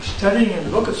studying in the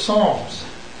book of Psalms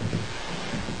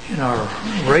in our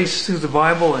race through the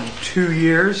Bible in 2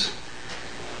 years.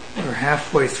 We're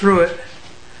halfway through it,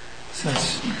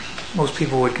 since most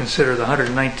people would consider the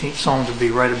 119th Psalm to be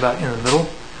right about in the middle.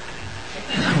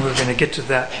 And we're going to get to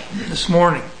that this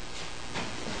morning.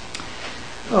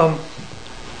 The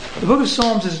book of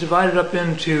Psalms is divided up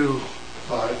into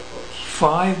 5 books.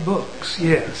 5 books,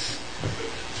 yes.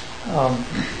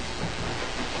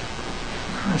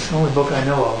 That's the only book I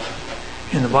know of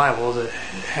in the Bible that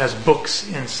has books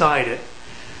inside it.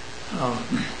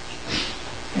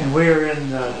 And we're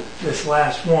in this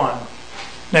last one.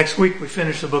 Next week we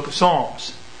finish the book of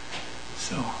Psalms.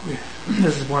 So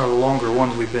this is one of the longer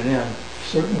ones we've been in,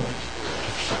 certainly.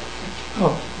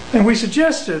 And we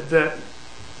suggested that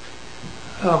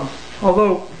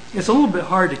although it's a little bit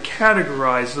hard to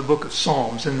categorize the book of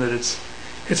Psalms in that it's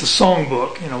a song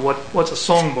book, what's a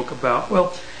song book about?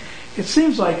 Well, it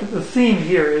seems like the theme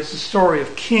here is the story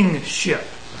of kingship,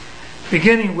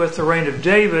 beginning with the reign of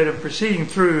David and proceeding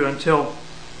through until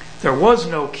there was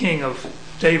no king of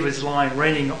David's line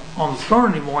reigning on the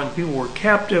throne anymore, and people were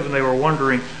captive and they were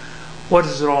wondering, what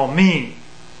does it all mean?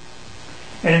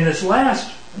 And in this last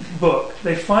book,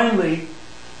 they finally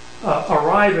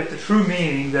arrive at the true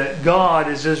meaning that God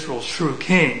is Israel's true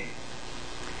king.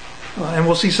 And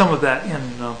we'll see some of that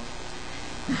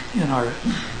in our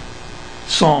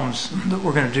Psalms that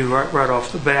we're going to do right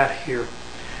off the bat here.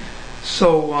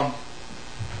 So we're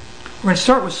going to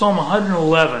start with Psalm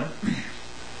 111.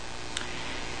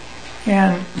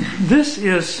 And this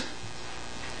is,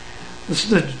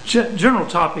 the general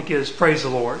topic is praise the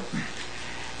Lord.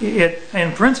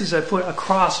 In parentheses I put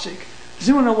acrostic. Does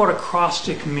anyone know what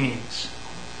acrostic means?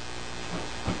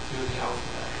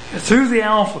 Through the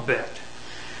alphabet.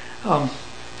 And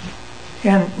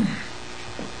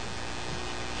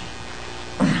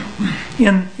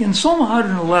in Psalm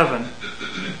 111,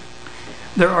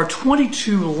 there are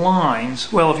 22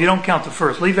 lines. Well, if you don't count the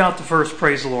first, leave out the first,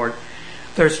 praise the Lord.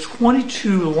 There's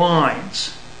 22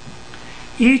 lines.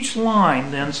 Each line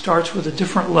then starts with a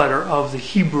different letter of the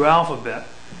Hebrew alphabet.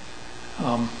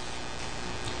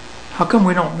 How come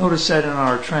we don't notice that in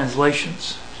our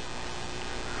translations?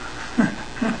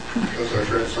 Because our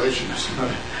translation is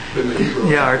not in the Hebrew.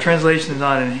 Yeah, our translation is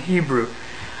not in Hebrew.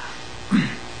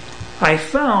 I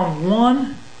found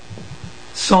one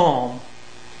psalm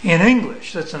in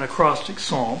English that's an acrostic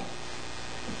psalm.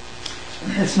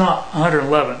 It's not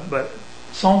 111, but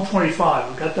Psalm 25.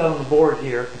 We've got that on the board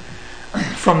here.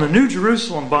 From the New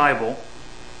Jerusalem Bible,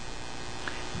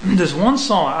 there's one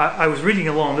psalm. I was reading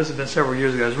along. This has been several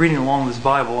years ago. I was reading along this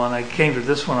Bible, and I came to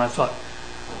this one. And I thought,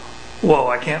 whoa,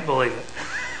 I can't believe it.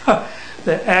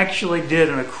 That actually did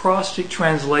an acrostic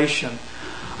translation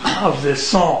of this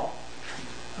psalm.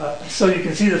 So you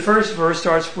can see the first verse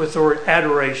starts with the word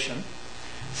adoration.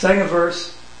 Second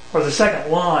verse, or the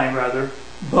second line rather,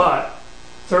 but.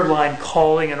 Third line,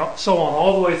 calling, and so on,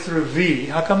 all the way through V.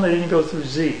 How come they didn't go through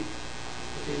Z?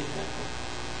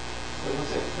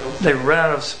 They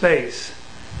ran out of space.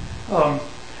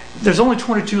 There's only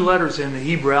 22 letters in the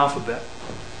Hebrew alphabet,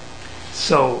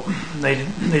 so they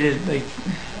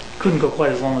couldn't go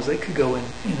quite as long as they could go in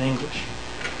English.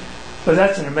 But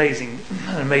that's an amazing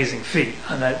feat,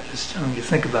 and that just when you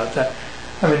think about that,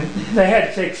 they had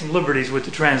to take some liberties with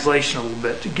the translation a little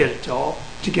bit to get it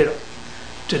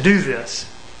to do this.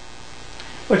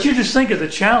 But you just think of the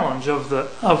challenge of the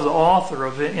author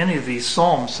of any of these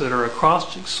psalms that are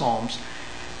acrostic psalms,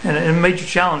 and a major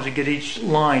challenge to get each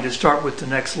line to start with the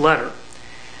next letter.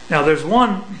 Now, there's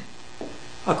one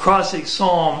acrostic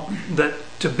psalm that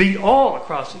to beat all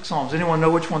acrostic psalms. Anyone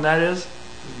know which one that is?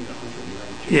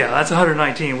 Yeah, that's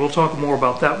 119. We'll talk more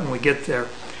about that when we get there.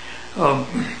 Well,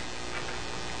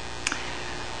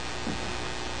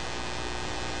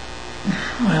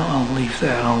 I'll leave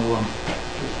that.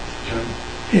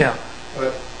 Yeah.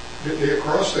 The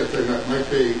acrostic thing that might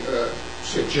be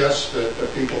suggests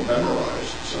that people memorize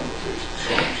some of these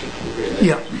songs.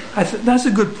 Yeah, that's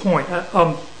a good point.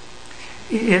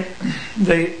 It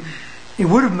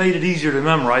would have made it easier to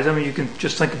memorize. You can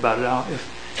just think about it.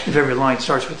 If every line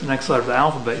starts with the next letter of the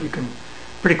alphabet, you can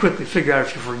pretty quickly figure out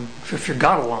if you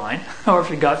got a line or if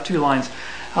you got 2 lines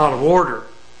out of order.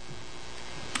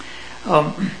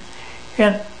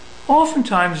 And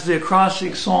oftentimes the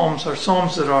acrostic psalms are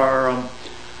psalms that are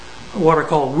what are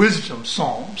called wisdom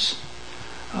psalms,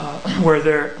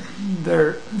 where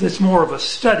it's more of a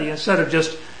study instead of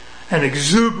just an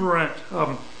exuberant,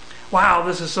 wow,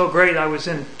 this is so great, I was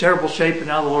in terrible shape and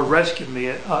now the Lord rescued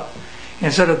me.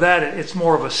 Instead of that, it's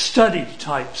more of a study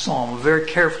type psalm, a very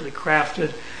carefully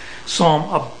crafted psalm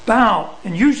about,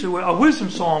 and usually a wisdom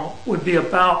psalm would be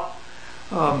about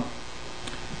the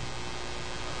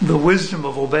wisdom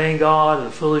of obeying God,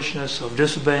 the foolishness of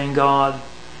disobeying God.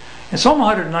 And Psalm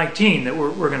 119 that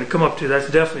we're going to come up to, that's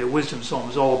definitely a wisdom psalm.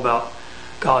 It's all about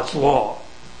God's law.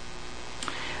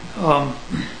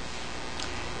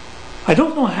 I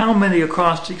don't know how many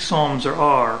acrostic psalms there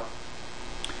are.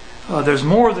 There's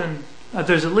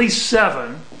at least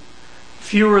 7,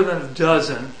 fewer than a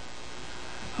dozen.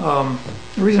 The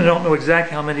reason I don't know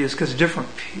exactly how many is because different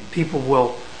people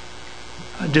will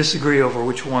disagree over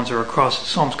which ones are acrostic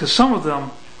psalms. Because some of the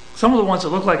ones that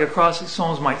look like acrostic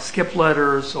psalms might skip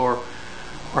letters or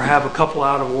have a couple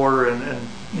out of order, and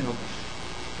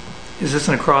is this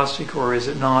an acrostic or is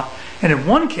it not? And in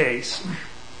one case,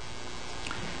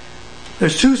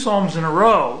 there's 2 psalms in a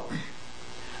row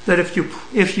that if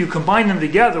you combine them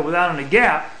together without any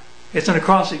gap, it's an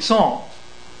acrostic psalm.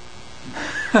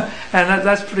 And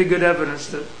that's pretty good evidence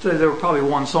that there were probably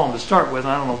one psalm to start with.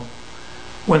 I don't know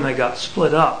when they got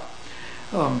split up.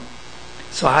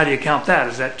 So how do you count that?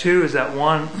 Is that 2? Is that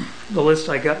 1? The list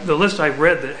I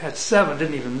read that had 7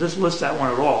 didn't even list that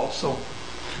one at all. So,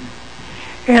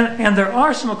 and there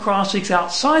are some acrostics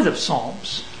outside of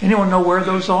Psalms. Anyone know where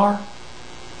those are?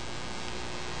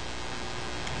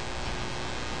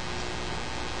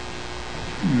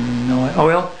 No. Oh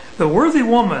well, the worthy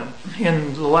woman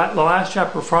in the last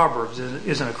chapter of Proverbs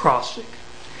is an acrostic,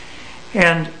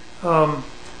 and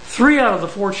 3 out of the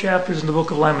 4 chapters in the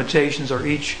Book of Lamentations are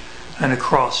each an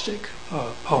acrostic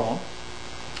poem.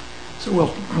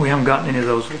 So we haven't gotten any of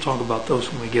those. We'll talk about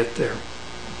those when we get there.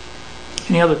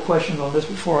 Any other questions on this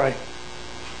before I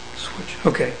switch?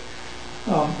 Okay.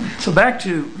 So back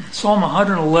to Psalm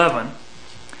 111.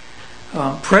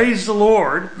 Praise the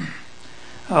Lord.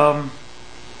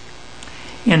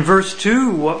 In verse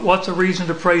 2, what's a reason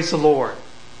to praise the Lord?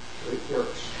 Great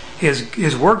works.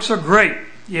 His works are great.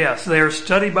 Yes, they are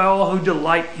studied by all who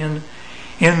delight in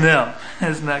them.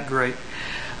 Isn't that great?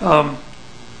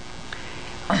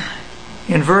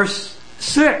 In verse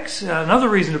 6, another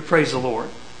reason to praise the Lord.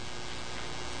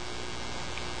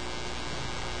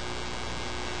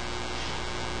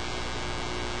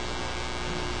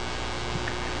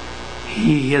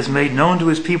 He has made known to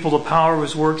his people the power of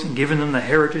his works and given them the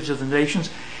heritage of the nations.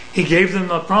 He gave them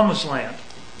the promised land,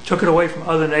 took it away from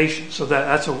other nations. So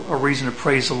that's a reason to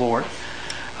praise the Lord.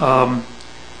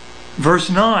 Verse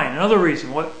 9, another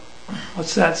reason.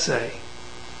 What's that say?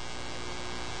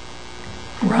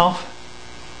 Ralph?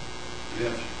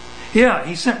 Yes. Yeah,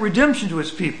 he sent redemption to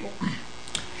his people.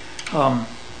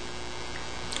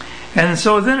 And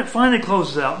so then it finally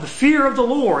closes out. The fear of the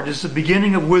Lord is the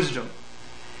beginning of wisdom.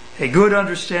 A good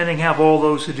understanding have all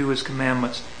those who do his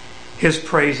commandments. His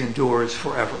praise endures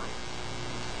forever.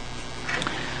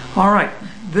 All right.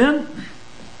 Then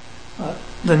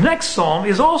the next psalm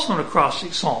is also an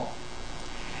acrostic psalm.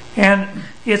 And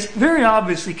it's very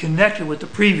obviously connected with the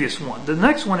previous one. The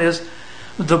next one is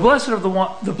the blessedness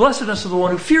of the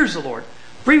one who fears the Lord.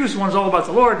 The previous one is all about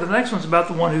the Lord. The next one's about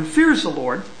the one who fears the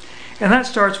Lord. And that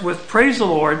starts with, praise the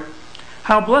Lord.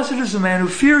 How blessed is the man who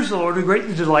fears the Lord, who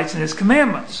greatly delights in his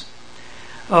commandments.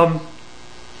 Now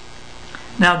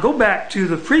go back to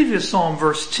the previous psalm,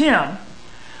 verse 10.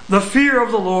 The fear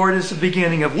of the Lord is the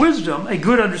beginning of wisdom. A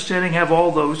good understanding have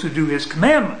all those who do his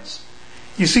commandments.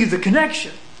 You see the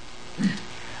connection.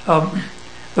 The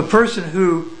person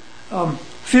who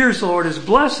fears the Lord is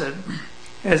blessed,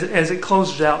 as it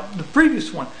closes out the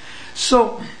previous one.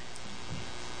 So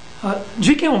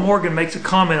G. Campbell Morgan makes a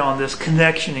comment on this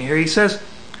connection here. He says,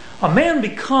 a man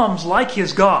becomes like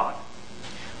his God.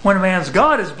 When a man's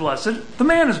God is blessed, the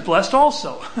man is blessed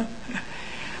also.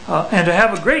 And to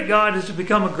have a great God is to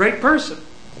become a great person.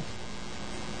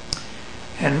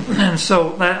 And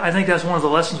so I think that's one of the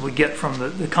lessons we get from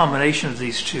the combination of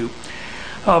these two.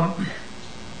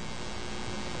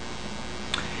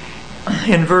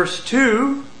 In verse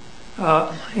 2,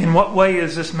 in what way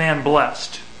is this man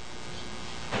blessed?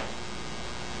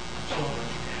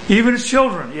 Even his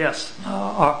children, yes,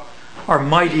 are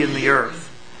mighty in the earth.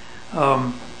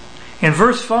 In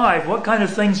verse 5, what kind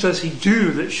of things does he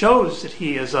do that shows that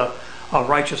he is a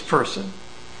righteous person?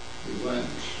 He lends.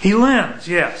 He lends,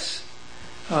 yes.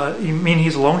 You mean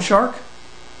he's a loan shark?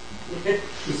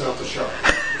 He's out the shark.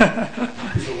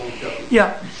 He's a loan shark.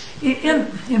 Yeah.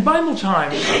 In Bible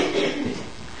times,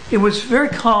 it was very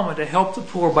common to help the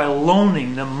poor by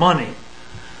loaning them money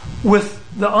with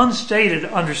the unstated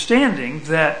understanding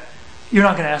that you're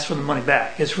not going to ask for the money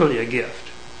back. It's really a gift.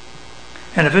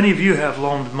 And if any of you have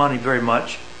loaned money very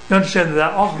much, you understand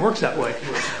that often works that way.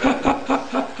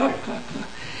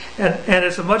 And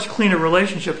it's a much cleaner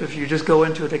relationship if you just go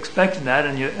into it expecting that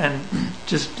and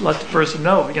just let the person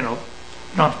know, you don't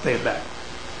have to pay it back.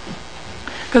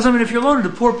 Because, I mean, if you're loaning to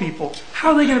poor people,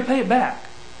 how are they going to pay it back?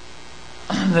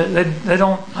 They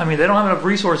don't have enough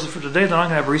resources for today. They're not going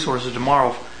to have resources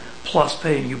tomorrow plus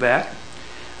paying you back.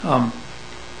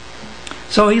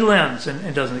 So he lends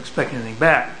and doesn't expect anything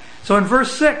back. So in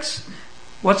verse 6,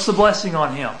 what's the blessing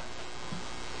on him?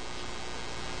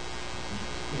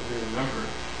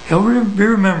 He'll be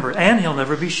remembered, and he'll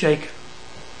never be shaken.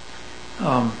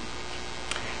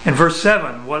 In verse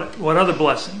 7, what other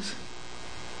blessings?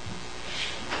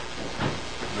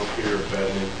 No fear of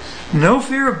bad news. No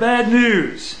fear of bad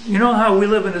news. You know how we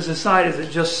live in a society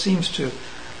that just seems to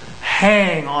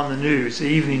hang on the news, the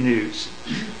evening news.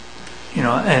 You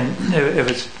know, and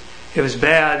if it's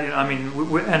bad, you know, I mean,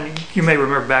 and you may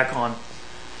remember back on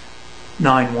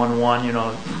 9/11, you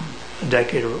know,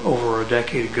 over a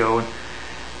decade ago,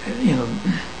 and you know,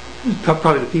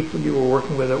 probably the people you were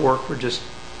working with at work were just,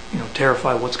 you know,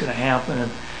 terrified what's going to happen,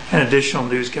 and additional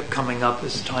news kept coming up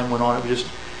as time went on.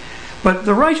 But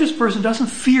the righteous person doesn't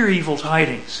fear evil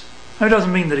tidings. That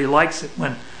doesn't mean that he likes it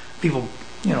when people,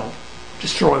 you know,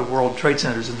 destroy World Trade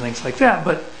Centers and things like that.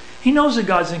 But he knows that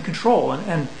God's in control,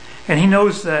 and he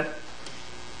knows that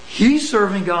he's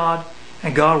serving God,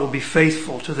 and God will be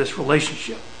faithful to this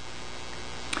relationship.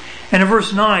 And in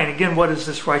verse 9, again, what has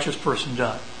this righteous person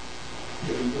done?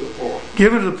 Given to the poor.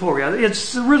 Given to the poor. Yeah,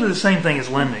 it's really the same thing as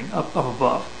lending up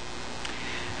above.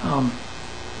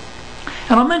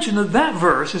 And I'll mention that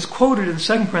verse is quoted in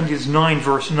 2 Corinthians 9,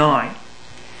 verse 9.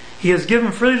 He has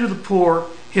given freely to the poor.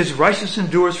 His righteousness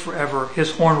endures forever.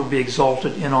 His horn will be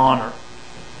exalted in honor.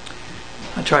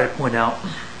 I try to point out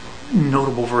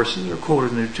notable verses that are quoted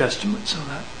in the New Testament, so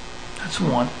that's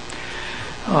one.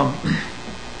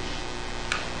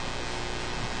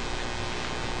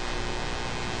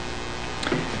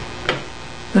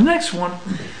 The next one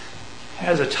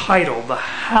has a title, the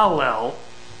Hallel.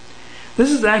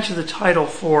 This is actually the title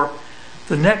for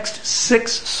the next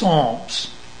 6 Psalms.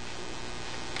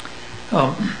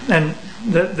 And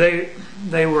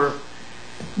they were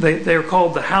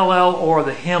called the Hallel, or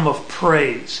the Hymn of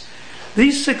Praise.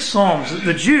 These 6 Psalms,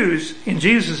 the Jews in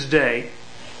Jesus' day,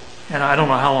 and I don't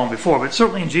know how long before, but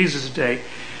certainly in Jesus' day,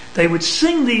 they would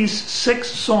sing these 6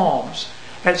 Psalms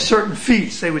at certain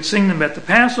feasts. They would sing them at the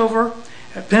Passover,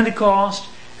 at Pentecost,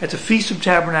 at the Feast of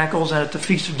Tabernacles, and at the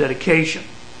Feast of Dedication.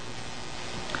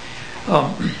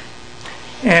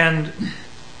 And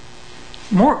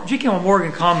G. Campbell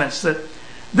Morgan comments that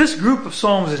this group of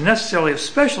psalms is necessarily of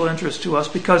special interest to us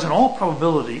because in all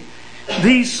probability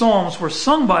these psalms were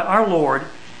sung by our Lord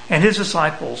and his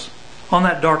disciples on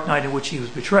that dark night in which he was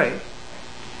betrayed.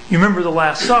 You remember the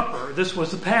Last Supper. This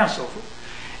was the Passover.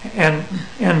 And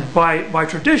by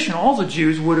tradition, all the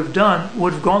Jews would have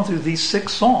gone through these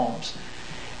 6 psalms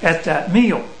at that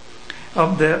meal.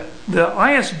 The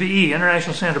ISBE,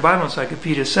 International Standard Bible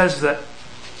Encyclopedia, says that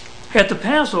at the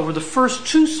Passover, the first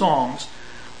 2 songs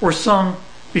were sung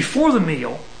before the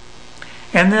meal,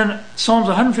 and then Psalms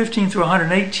 115 through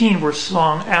 118 were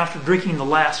sung after drinking the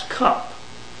last cup.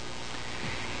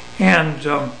 And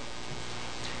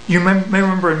you may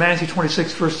remember in Matthew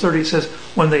 26, verse 30, it says,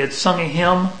 when they had sung a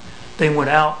hymn, they went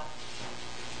out.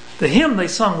 The hymn they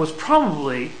sung was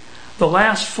probably the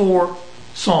last 4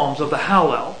 Psalms of the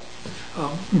Hallel.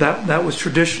 That was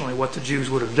traditionally what the Jews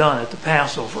would have done at the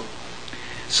Passover.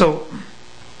 So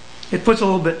it puts a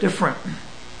little bit different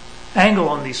angle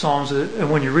on these psalms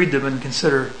when you read them and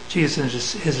consider Jesus and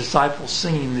his disciples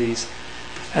singing these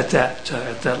at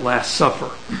that Last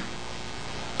Supper.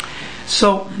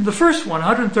 So the first one,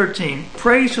 113,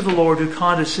 praise to the Lord who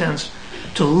condescends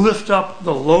to lift up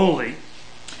the lowly.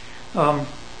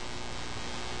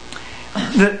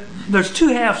 There's 2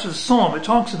 halves of the psalm. It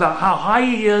talks about how high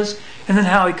he is and then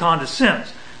how he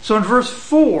condescends. So in verse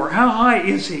 4, how high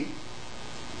is he?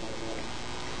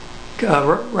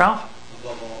 Ralph?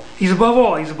 Above all. He's above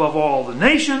all. He's above all the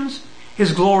nations.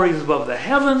 His glory is above the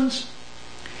heavens.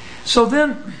 So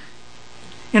then,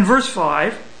 in verse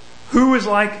 5, who is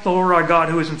like the Lord our God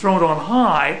who is enthroned on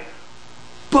high?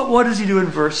 But what does he do in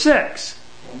verse 6?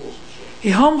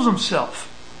 He humbles himself.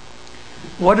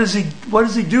 What does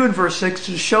he do in verse 6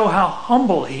 to show how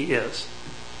humble he is?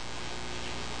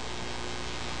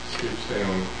 Stoops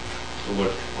down to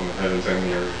look on the heavens and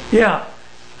the earth. Yeah.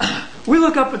 We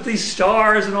look up at these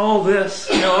stars and all this,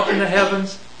 up in the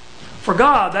heavens. For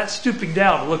God, that's stooping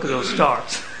down to look at those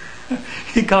stars.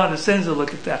 He condescends to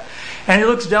look at that. And he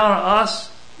looks down on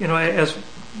us, as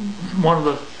one of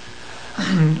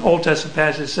the Old Testament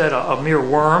passages said, a mere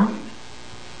worm.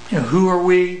 Who are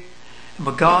we?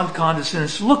 But God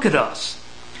condescends to look at us.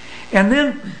 And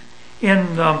then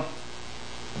in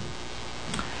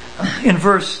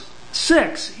verse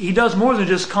 6, he does more than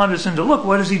just condescend to look.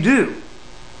 What does he do?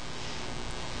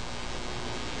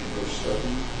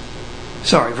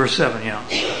 Sorry, verse 7, yeah.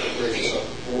 Raises up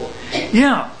the poor.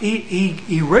 Yeah,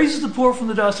 he raises the poor from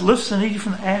the dust, lifts the needy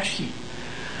from the ash heap.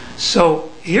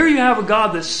 So here you have a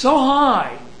God that's so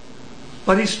high,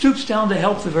 but he stoops down to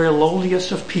help the very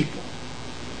lowliest of people.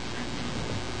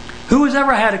 Who has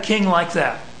ever had a king like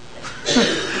that?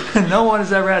 No one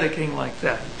has ever had a king like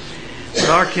that. But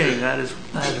our king, that is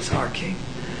our king.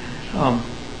 All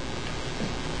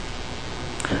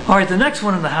right, the next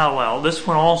one in the Hallel, this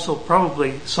one also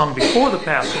probably sung before the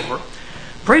Passover.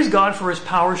 Praise God for his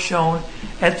power shown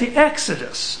at the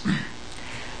Exodus.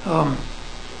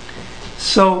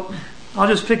 So I'll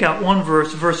just pick out one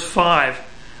verse, verse 5.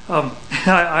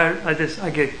 I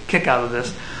get a kick out of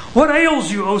this. What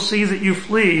ails you, O sea, that you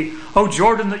flee? O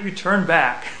Jordan, that you turn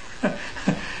back?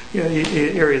 Here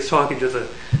he is talking to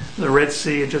the Red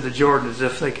Sea and to the Jordan as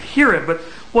if they could hear him. But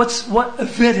what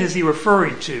event is he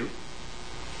referring to?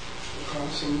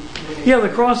 Yeah, the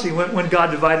crossing, when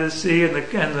God divided the sea and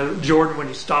the Jordan when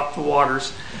he stopped the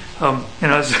waters.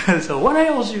 So what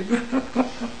ails you?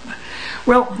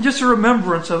 Well, just a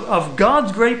remembrance of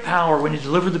God's great power when he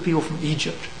delivered the people from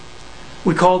Egypt.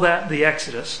 We call that the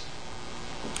Exodus.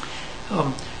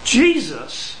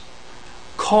 Jesus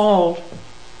called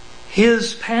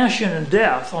his passion and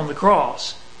death on the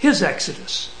cross his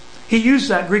Exodus. He used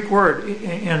that Greek word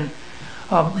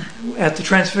at the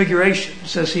Transfiguration. It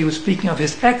says he was speaking of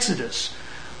his Exodus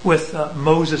with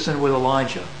Moses and with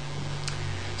Elijah.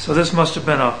 So this must have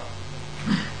been a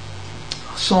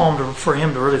psalm for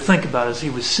him to really think about as he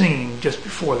was singing just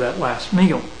before that last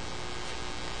meal.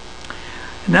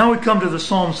 And now we come to the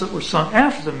psalms that were sung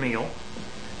after the meal.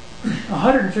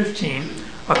 115,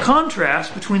 a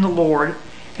contrast between the Lord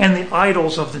and the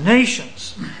idols of the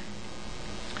nations.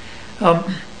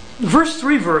 The first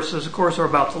three verses, of course, are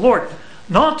about the Lord.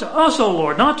 Not to us, O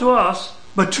Lord, not to us,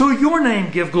 but to your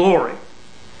name give glory,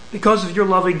 because of your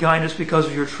loving kindness, because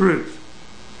of your truth.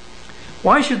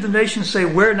 Why should the nations say,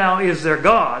 where now is their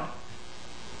God?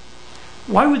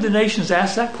 Why would the nations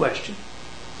ask that question?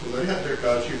 Well, they have their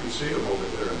gods, you can see them over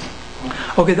there.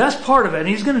 Okay, that's part of it, and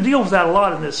he's going to deal with that a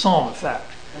lot in this psalm, in fact.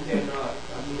 And they're not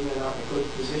in a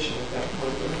good position at that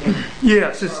point.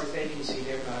 Yes. As far as they can see,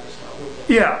 their God is not with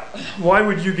them. Yeah. Why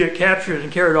would you get captured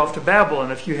and carried off to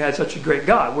Babylon if you had such a great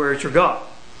God? Where is your God?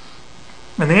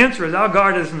 And the answer is, our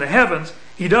God is in the heavens.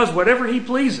 He does whatever he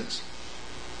pleases.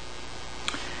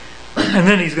 And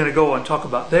then he's going to go and talk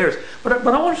about theirs. But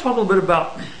I want to talk a little bit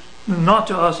about not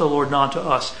to us, O Lord, not to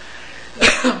us.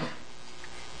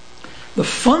 The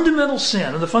fundamental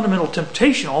sin and the fundamental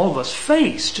temptation all of us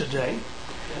face today,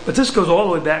 but this goes all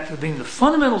the way back to being the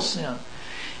fundamental sin,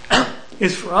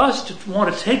 is for us to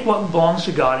want to take what belongs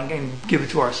to God and give it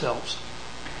to ourselves.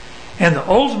 And the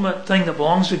ultimate thing that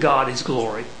belongs to God is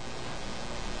glory.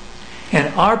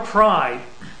 And our pride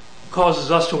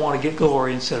causes us to want to get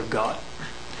glory instead of God.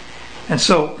 And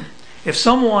so, if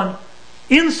someone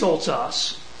insults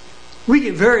us, we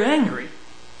get very angry.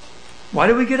 Why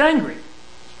do we get angry?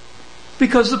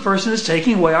 Because the person is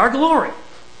taking away our glory.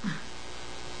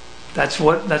 That's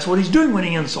what he's doing when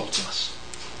he insults us.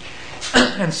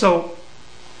 And so,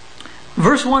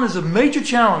 verse 1 is a major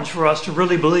challenge for us to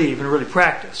really believe and really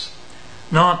practice.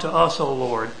 Not to us, O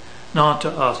Lord, not to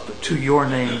us, but to your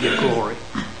name give glory.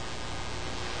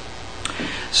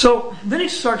 So, then he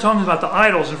starts talking about the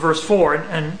idols in verse 4.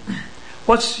 And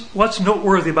what's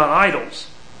noteworthy about idols?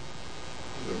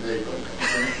 They're made by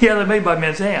men. Yeah, they're made by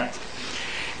men's hands.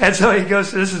 And so he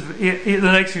goes, the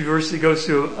next few verses, he goes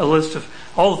through a list of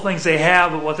all the things they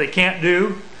have but what they can't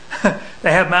do.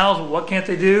 They have mouths, but what can't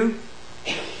they do?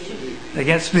 They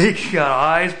can't speak. Got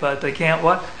eyes, but they can't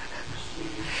what?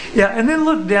 Yeah, and then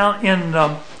look down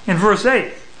in verse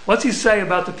 8. What's he say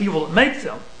about the people that make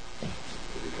them?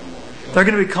 They're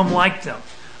going to become like them.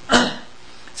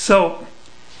 So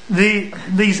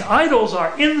these idols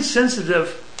are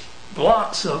insensitive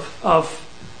blocks of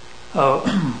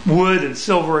wood and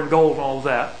silver and gold and all of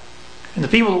that. And the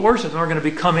people that worship them are going to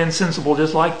become insensible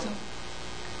just like them.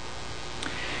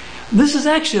 This is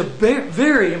actually a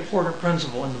very important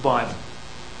principle in the Bible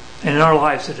and in our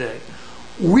lives today.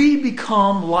 We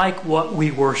become like what we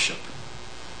worship.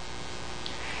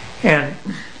 And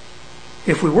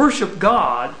if we worship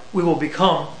God, we will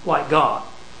become like God.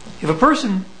 If a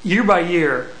person, year by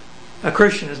year, a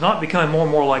Christian, is not becoming more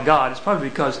and more like God, it's probably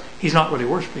because he's not really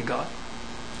worshiping God.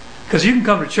 Because you can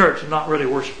come to church and not really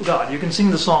worship God. You can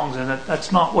sing the songs, and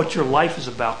that's not what your life is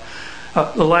about.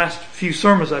 The last few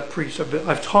sermons I've preached,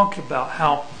 I've talked about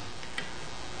how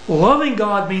loving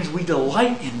God means we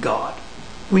delight in God.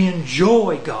 We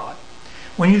enjoy God.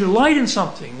 When you delight in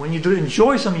something, when you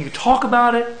enjoy something, you talk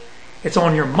about it, it's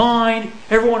on your mind,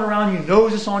 everyone around you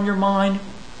knows it's on your mind.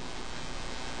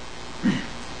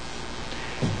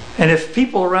 And if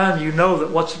people around you know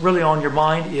that what's really on your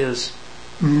mind is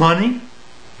money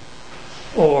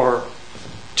or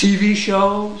TV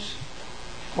shows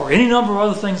or any number of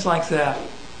other things like that,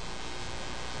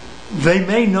 they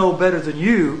may know better than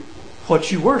you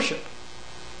what you worship.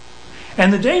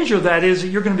 And the danger of that is that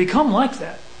you're going to become like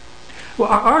that. Well,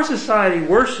 our society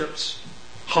worships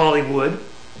Hollywood.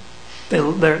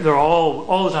 They're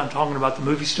all the time talking about the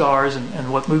movie stars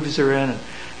and what movies they're in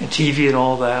and TV and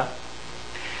all that.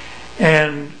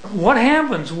 And what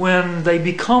happens when they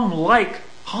become like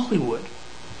Hollywood?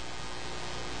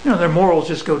 Their morals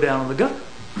just go down in the gutter.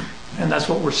 And that's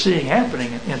what we're seeing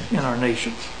happening in our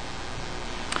nations.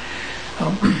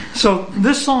 So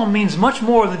this psalm means much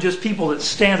more than just people that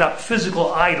stand up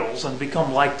physical idols and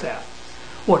become like that.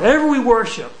 Whatever we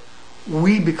worship,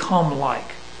 we become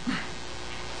like.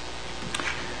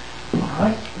 All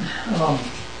right.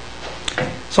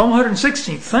 Psalm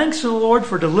 116. Thanks to the Lord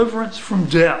for deliverance from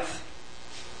death.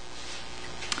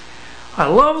 I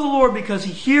love the Lord because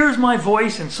He hears my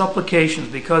voice in supplications,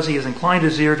 because He has inclined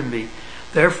His ear to me.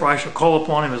 Therefore I shall call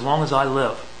upon Him as long as I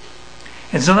live.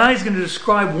 And so now he's going to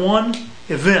describe one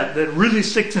event that really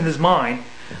sticks in his mind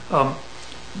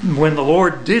when the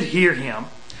Lord did hear him.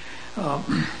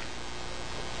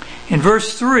 In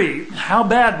verse 3, how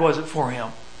bad was it for him?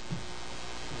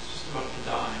 He's just about to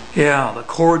die. Yeah, the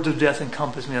cords of death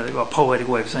encompassed me. A poetic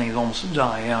way of saying he's almost to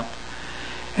die, yeah.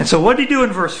 And so what did he do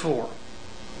in verse 4? Oh,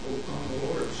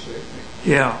 Lord, save me.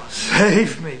 Yeah,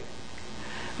 save me.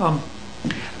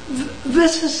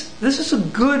 This is a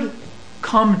good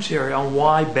commentary on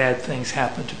why bad things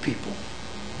happen to people.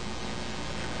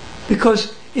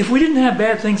 Because if we didn't have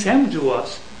bad things happen to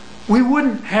us, we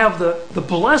wouldn't have the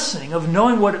blessing of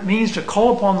knowing what it means to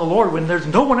call upon the Lord when there's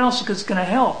no one else that's going to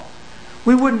help.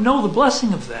 We wouldn't know the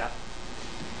blessing of that.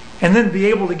 And then be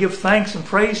able to give thanks and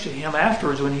praise to Him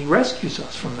afterwards when He rescues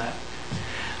us from that.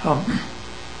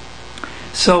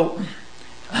 So,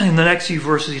 in the next few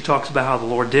verses, he talks about how the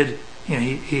Lord did.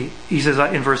 He says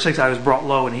in verse 6, I was brought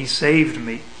low and He saved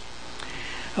me.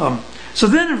 So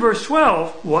then in verse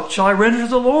 12, what shall I render to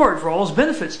the Lord for all His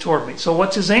benefits toward me? So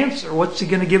what's his answer? What's he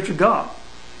going to give to God?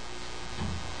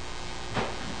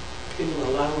 He will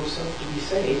allow himself to be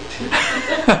saved.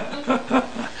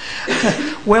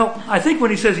 Well, I think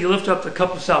when he says he lift up the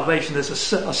cup of salvation, there's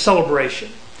a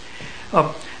celebration.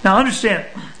 Now understand,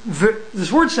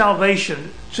 this word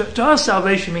salvation, to us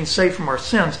salvation means saved from our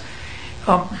sins.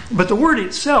 But the word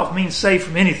itself means saved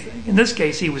from anything. In this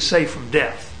case, he was saved from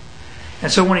death.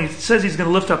 And so when he says he's going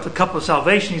to lift up the cup of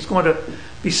salvation, he's going to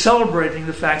be celebrating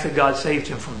the fact that God saved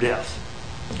him from death.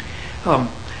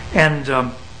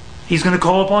 And he's going to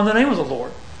call upon the name of the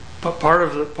Lord. But part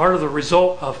of the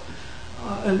result of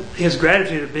his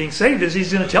gratitude of being saved is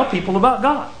he's going to tell people about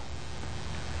God.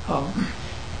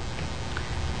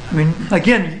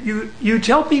 Again, you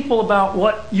tell people about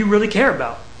what you really care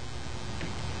about.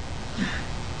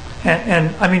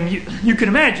 And you can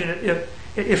imagine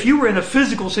if you were in a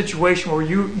physical situation where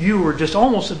you were just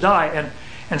almost to die,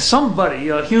 and somebody,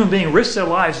 a human being, risked their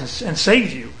lives and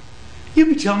saved you, you'd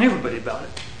be telling everybody about it.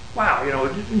 Wow,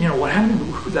 what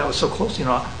happened? That was so close.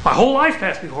 My whole life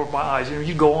passed before my eyes.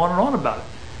 You go on and on about it.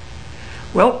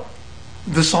 Well,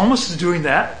 the psalmist is doing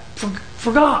that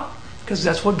for God, because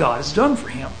that's what God has done for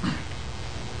him.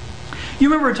 You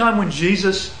remember a time when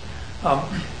Jesus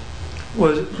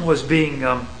was being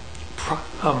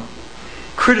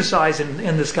criticized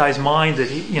in this guy's mind that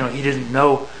he didn't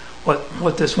know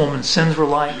what this woman's sins were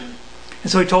like,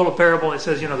 and so he told a parable. It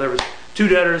says there was two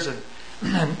debtors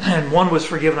and one was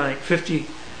forgiven, I think 50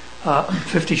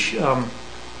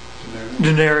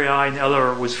 denarii, and the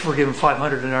other was forgiven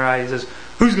 500 denarii. He says,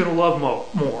 who's going to love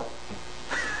more?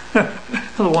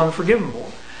 The one forgiven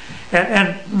more.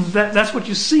 And that's what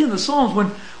you see in the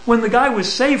Psalms. When the guy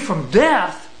was saved from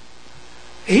death,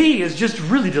 he is just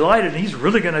really delighted, and he's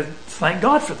really going to thank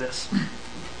God for this.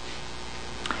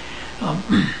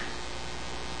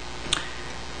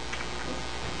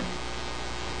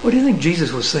 What do you think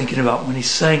Jesus was thinking about when he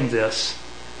sang this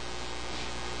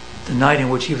the night in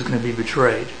which he was going to be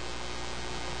betrayed?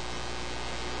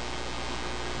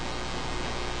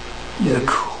 He's going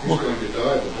to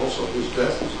die, but also his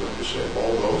death is going to save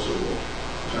all those who will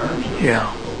turn to him.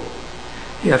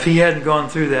 Yeah, if he hadn't gone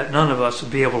through that, none of us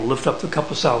would be able to lift up the cup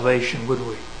of salvation, would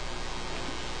we?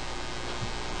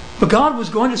 But God was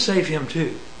going to save him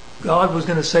too. God was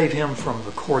going to save him from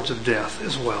the cords of death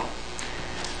as well.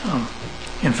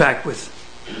 In fact, the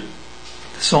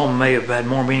psalm may have had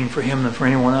more meaning for him than for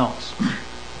anyone else.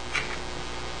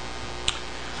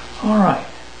 All right.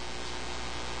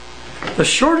 The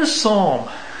shortest psalm.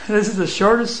 This is the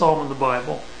shortest psalm in the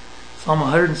Bible. Psalm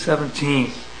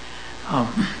 117.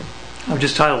 I've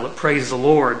just titled it Praise the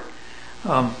Lord.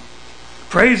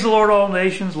 Praise the Lord, all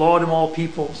nations, laud him, all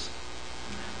peoples.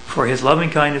 For his loving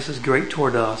kindness is great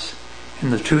toward us,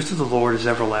 and the truth of the Lord is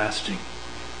everlasting.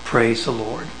 Praise the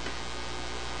Lord.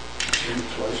 Sing it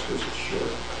twice because it's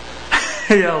short.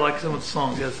 Yeah, I like some of the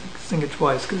songs. Yes, sing it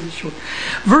twice because it's short.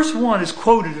 Verse 1 is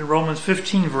quoted in Romans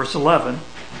 15, verse 11.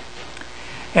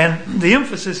 And the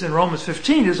emphasis in Romans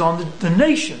 15 is on the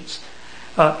nations.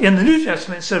 In the New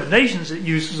Testament, instead of nations, it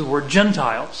uses the word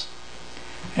Gentiles.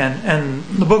 And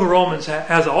the book of Romans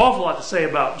has an awful lot to say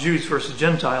about Jews versus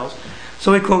Gentiles.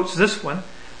 So he quotes this one,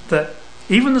 that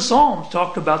even the Psalms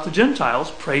talked about the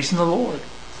Gentiles praising the Lord.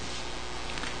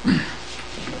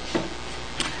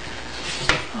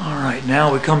 All right,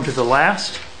 now we come to the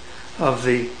last of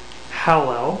the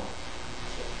Hallel.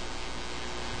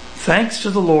 Thanks to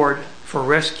the Lord for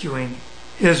rescuing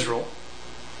Israel.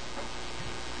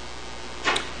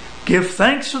 Give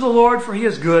thanks to the Lord, for he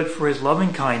is good, for his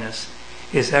loving kindness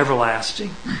is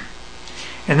everlasting.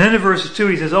 And then in verse 2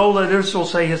 he says, oh, let Israel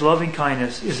say his loving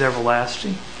kindness is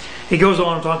everlasting. He goes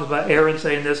on and talks about Aaron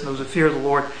saying this, and those who fear the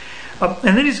Lord.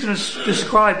 And then he's going to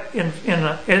describe in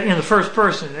the first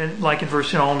person, and like in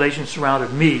verse 10, all nations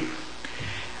surrounded me.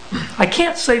 I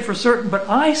can't say for certain, but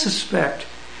I suspect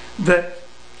that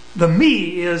the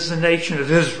me is the nation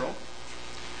of Israel.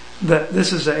 That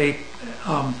this is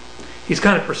he's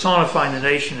kind of personifying the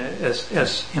nation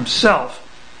as himself.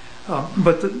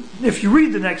 But if you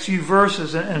read the next few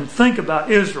verses and think about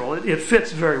Israel, it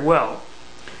fits very well.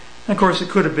 And of course, it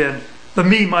could have been, the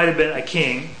me might have been a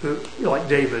king, like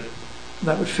David.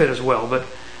 That would fit as well. But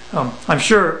I'm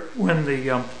sure when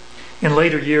in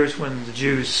later years when the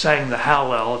Jews sang the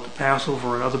Hallel at the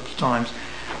Passover and other times,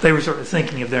 they were sort of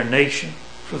thinking of their nation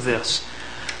for this.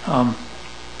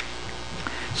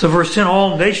 So verse 10,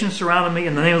 all nations surrounded me.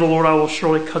 In the name of the Lord I will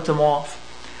surely cut them off.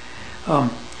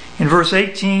 In verse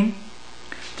 18,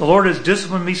 the Lord has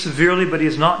disciplined me severely, but he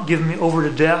has not given me over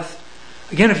to death.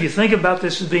 Again, if you think about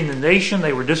this as being the nation,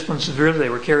 they were disciplined severely. They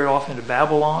were carried off into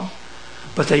Babylon.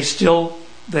 But they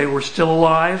were still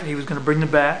alive. He was going to bring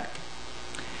them back.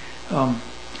 And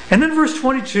then verse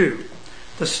 22.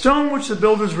 The stone which the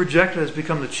builders rejected has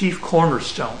become the chief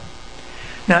cornerstone.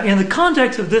 Now, in the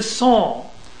context of this psalm,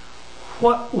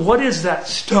 what is that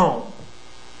stone?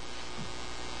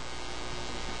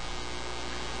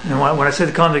 And when I say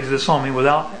the context of this psalm, I mean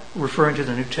without referring to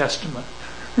the New Testament.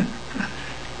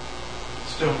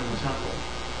 Stone in the temple.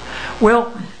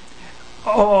 Well,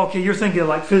 okay, you're thinking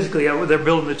like physically, they're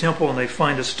building the temple and they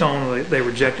find a stone they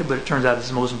reject it, but it turns out it's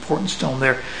the most important stone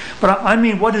there. But I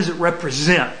mean, what does it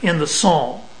represent in the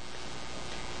psalm?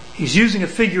 He's using a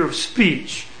figure of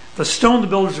speech. The stone the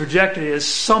builders rejected is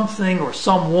something or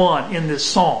someone in this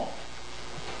psalm.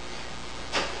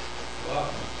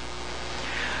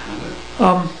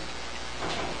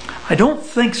 I don't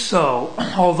think so,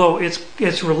 although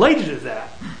it's related to that.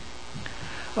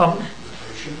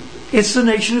 It's the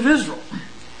nation of Israel.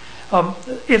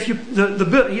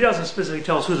 He doesn't specifically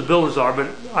tell us who the builders are, but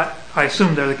I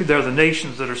assume they're the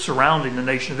nations that are surrounding the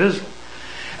nation of Israel.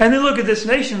 And they look at this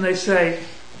nation and they say,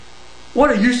 what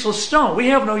a useless stone. We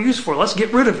have no use for it. Let's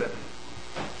get rid of it.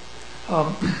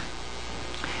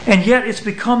 And yet it's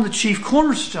become the chief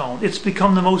cornerstone. It's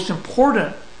become the most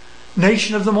important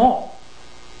nation of them all.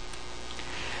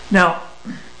 Now,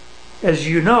 as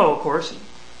you know, of course,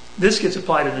 this gets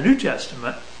applied in the New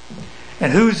Testament.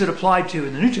 And who is it applied to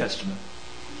in the New Testament?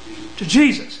 To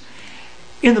Jesus.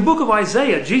 In the book of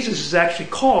Isaiah, Jesus is actually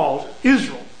called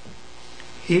Israel.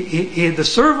 The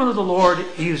servant of the Lord,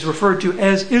 he is referred to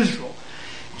as Israel.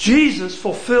 Jesus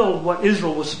fulfilled what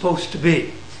Israel was supposed to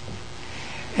be.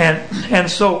 And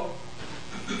so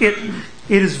it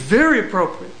is very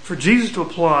appropriate for Jesus to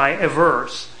apply a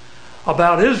verse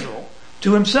about Israel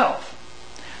to himself.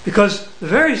 Because the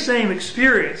very same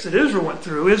experience that Israel went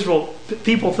through,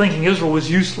 people thinking Israel was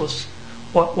useless,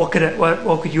 what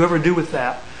could you ever do with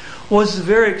that, was the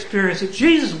very experience that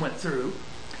Jesus went through.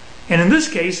 And in this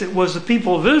case, it was the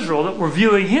people of Israel that were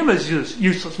viewing him as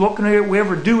useless. What can we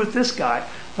ever do with this guy?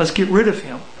 Let's get rid of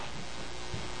him.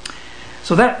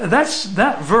 So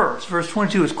that verse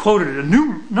 22, is quoted a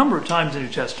number of times in the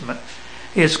New Testament.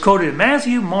 It's quoted in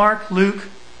Matthew, Mark, Luke,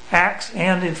 Acts,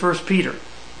 and in 1 Peter.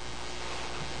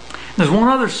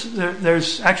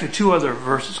 There's actually two other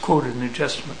verses quoted in the New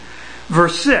Testament.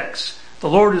 Verse 6, the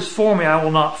Lord is for me, I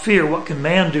will not fear. What can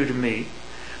man do to me?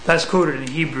 That's quoted in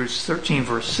Hebrews 13,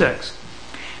 verse 6.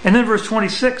 And then verse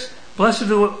 26, blessed is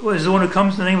the one who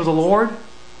comes in the name of the Lord.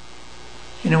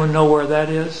 Anyone know where that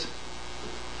is?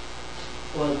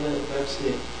 Well, that's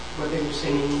what they were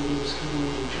singing when he was coming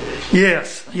into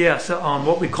church. Yes, on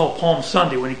what we call Palm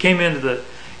Sunday. When he came into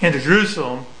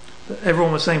Jerusalem,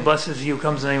 everyone was saying, "Blessed is he who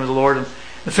comes in the name of the Lord." And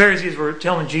the Pharisees were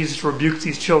telling Jesus to rebuke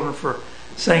these children for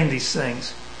saying these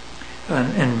things.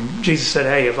 And Jesus said,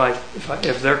 "Hey,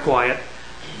 if they're quiet,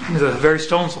 the very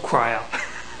stones will cry out."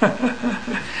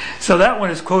 So that one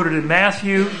is quoted in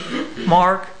Matthew,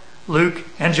 Mark, Luke,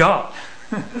 and John.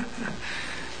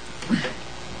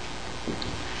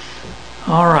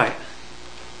 All right.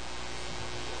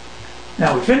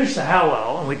 Now we finish the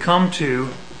Hallel and we come to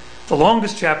the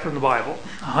longest chapter in the Bible,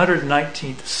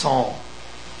 119th Psalm.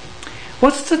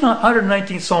 What's the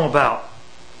 119th Psalm about?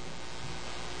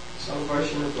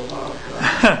 Celebration of the law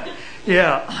of God.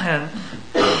 Yeah, and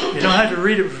you don't have to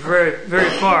read it very, very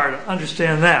far to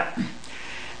understand that.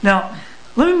 Now,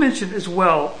 let me mention as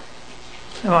well,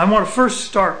 I want to first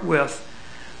start with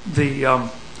the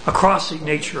acrostic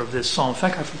nature of this psalm. In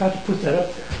fact, I forgot to put that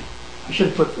up there. I should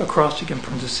have put acrostic in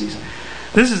parentheses.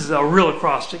 This is a real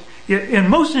acrostic. In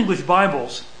most English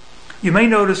Bibles, you may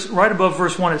notice right above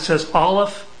verse 1 it says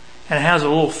Aleph, and it has a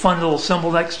little fun little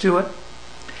symbol next to it.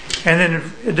 And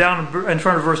then down in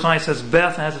front of verse 9 it says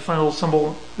Beth, and has a fun little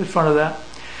symbol in front of that.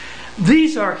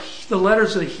 These are the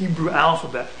letters of the Hebrew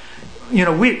alphabet. You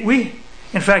know, we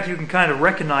in fact, you can kind of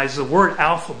recognize the word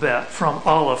alphabet from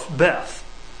Aleph, Beth.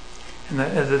 And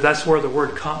that's where the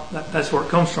word that's where it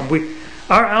comes from.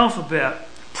 Our alphabet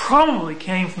probably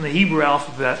came from the Hebrew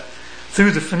alphabet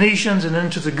through the Phoenicians and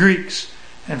into the Greeks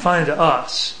and finally to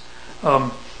us.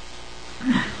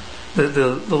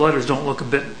 The letters don't look a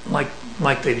bit like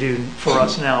they do for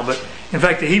us now, but in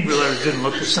fact the Hebrew letters didn't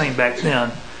look the same back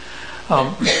then.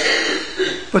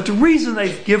 But the reason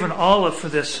they've given Aleph for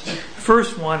this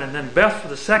first one and then Beth for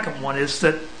the second one is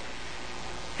that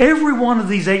every one of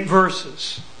these 8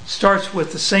 verses starts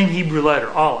with the same Hebrew letter,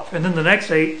 Aleph, and then the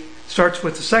next 8 starts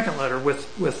with the second letter with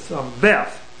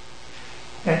Beth.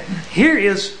 And here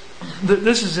is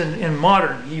this is in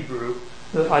modern Hebrew.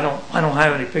 I don't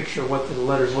have any picture of what the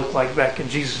letters looked like back in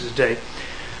Jesus' day,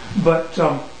 but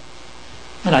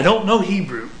and I don't know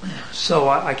Hebrew, so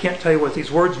I can't tell you what these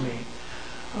words mean.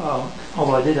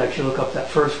 Although I did actually look up that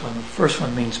first one. The first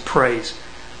one means praise,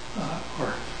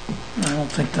 or I don't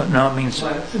think that. No, it means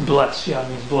blessed. Yeah, it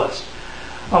means blessed.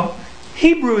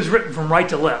 Hebrew is written from right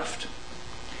to left.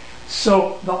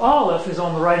 So the Aleph is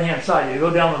on the right-hand side. You go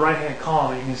down the right-hand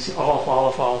column and you can see Aleph,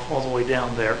 Aleph, Aleph, all the way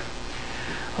down there.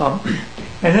 And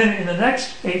then in the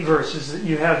next 8 verses,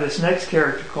 you have this next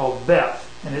character called Beth.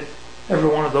 And every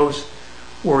one of those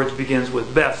words begins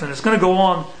with Beth. And it's going to go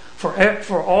on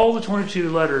for all the 22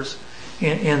 letters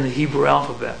in the Hebrew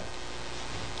alphabet.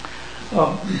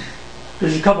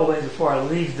 There's a couple of things before I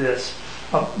leave this.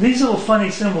 These little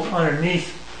funny symbols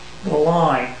underneath the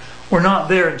line were not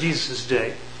there in Jesus'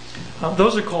 day.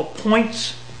 Those are called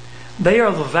points. They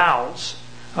are the vowels.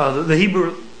 The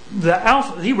Hebrew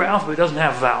alphabet doesn't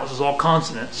have vowels. It's all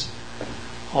consonants.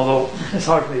 Although it's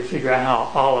hard for me to figure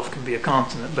out how Aleph can be a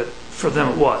consonant, but for them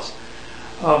it was.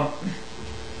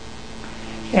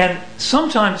 And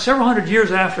sometime, several hundred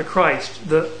years after Christ,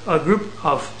 a group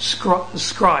of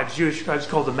scribes, Jewish scribes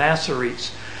called the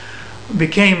Masoretes,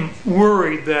 became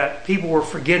worried that people were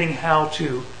forgetting how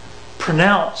to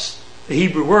pronounce the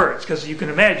Hebrew words. Because you can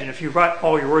imagine, if you write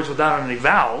all your words without any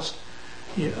vowels,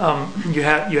 you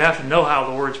have to know how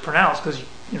the word's pronounced, because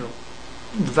the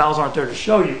vowels aren't there to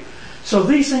show you. So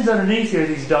these things underneath here,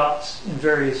 these dots and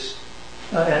various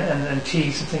and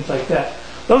T's and things like that,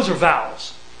 those are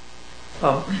vowels.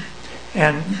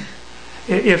 And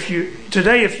if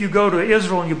you go to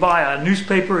Israel and you buy a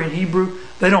newspaper in Hebrew,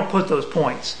 they don't put those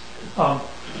points.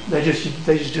 They just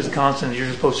do the consonants.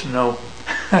 You're supposed to know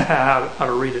how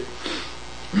to read it.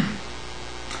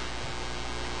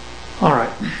 All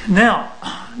right. Now,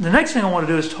 the next thing I want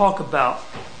to do is talk about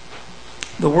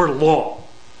the word law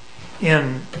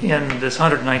in this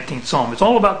 119th Psalm. It's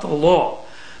all about the law.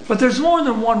 But there's more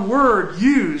than one word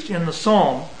used in the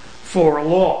Psalm for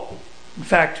law. In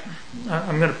fact,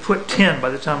 I'm going to put 10 by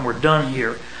the time we're done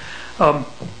here.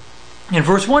 In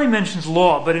verse 1 he mentions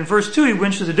law, but in verse 2 he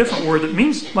mentions a different word that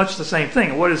means much the same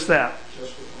thing. What is that?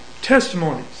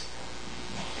 Testimonies.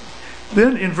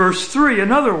 Then in verse 3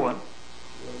 another one.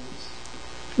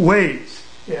 Ways.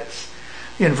 Yes.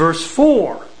 In verse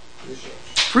 4,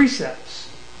 precepts.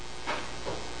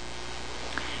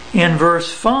 In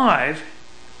verse 5,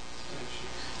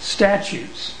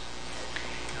 statutes.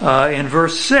 In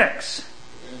verse 6,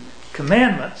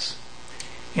 commandments.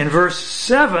 In verse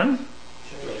 7,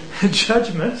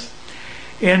 judgments.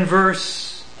 In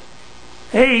verse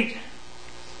 8,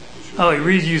 he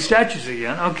reads you statutes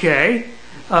again. Okay.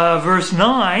 Verse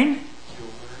 9,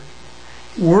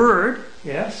 Word,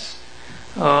 yes.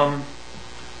 And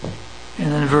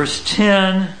then verse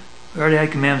 10, we already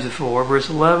had commands before. Verse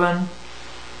 11,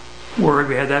 Word,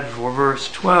 we had that before.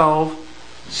 Verse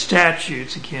 12,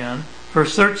 statutes again.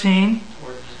 Verse 13,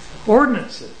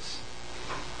 ordinances.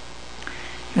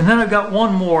 And then I've got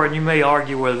one more, and you may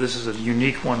argue whether this is a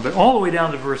unique one, but all the way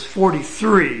down to verse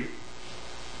 43,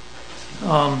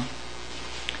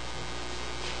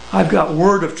 I've got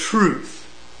word of truth.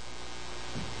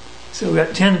 So we've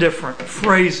got 10 different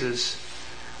phrases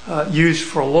used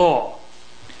for law.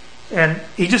 And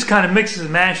he just kind of mixes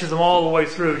and mashes them all the way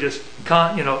through, just,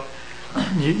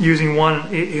 using one.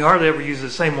 He hardly ever uses the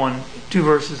same one 2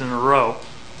 verses in a row.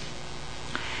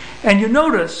 And you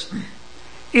notice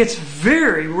it's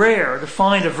very rare to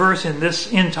find a verse in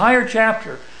this entire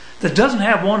chapter that doesn't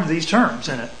have one of these terms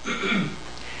in it.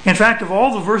 In fact, of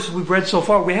all the verses we've read so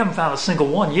far, we haven't found a single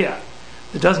one yet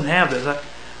that doesn't have this.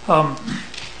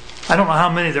 I don't know how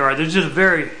many there are. There's just a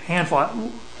very handful.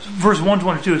 Verse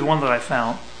 122 is one that I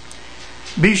found.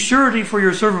 Be surety for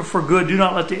your servant for good. Do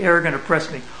not let the arrogant oppress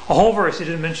me. A whole verse, he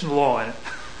didn't mention the law in it.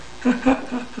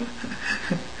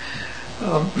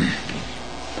 Well,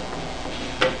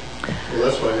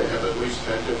 that's why they have at least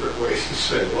 10 different ways to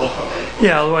say law.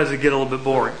 Yeah, otherwise it'd get a little bit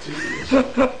boring.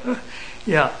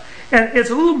 Yeah. And it's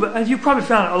a little bit, you probably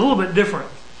found it a little bit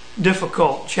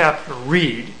difficult chapter to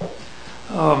read.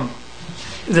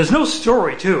 There's no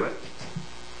story to it.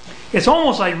 It's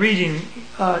almost like reading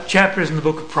chapters in the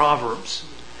book of Proverbs,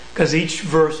 because each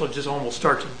verse will just almost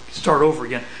start over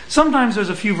again. Sometimes there's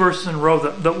a few verses in a row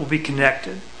that will be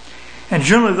connected. And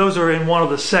generally those are in one of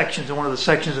the sections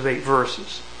of 8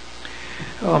 verses.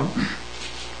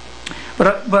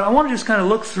 But I want to just kind of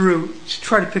look through,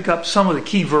 try to pick up some of the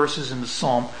key verses in the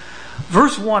Psalm.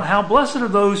 Verse 1, how blessed are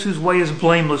those whose way is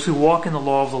blameless, who walk in the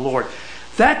law of the Lord.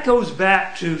 That goes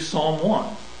back to Psalm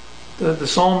 1. The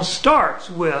Psalm starts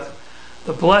with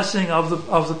the blessing of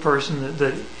the person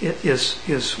that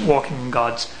is walking in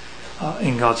God's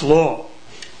law.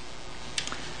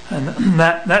 And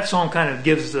that Psalm kind of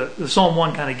gives the Psalm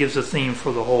 1 kind of gives the theme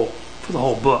for the whole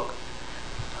book.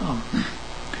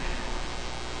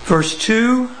 Verse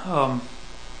 2, I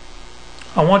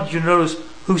want you to notice,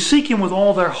 who seek Him with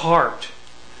all their heart.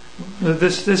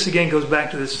 This again goes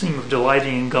back to this theme of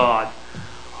delighting in God.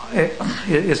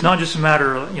 It's not just a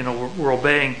matter of, we're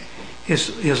obeying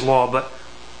His law, but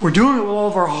we're doing it with all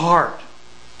of our heart.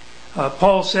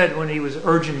 Paul said when he was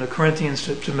urging the Corinthians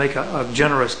to make a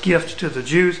generous gift to the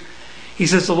Jews, he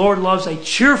says the Lord loves a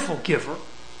cheerful giver,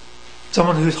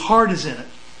 someone whose heart is in it.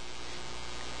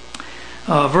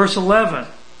 Verse 11,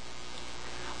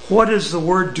 what does the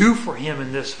word do for him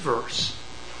in this verse?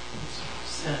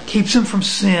 Keeps him from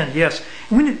sin, yes.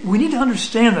 We need to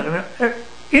understand that.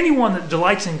 Anyone that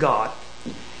delights in God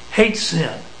hates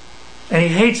sin, and he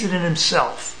hates it in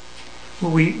himself.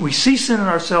 We see sin in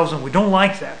ourselves, and we don't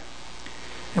like that,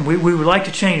 and we would like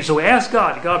to change. So we ask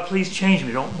God, please change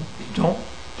me. Don't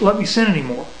let me sin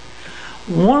anymore.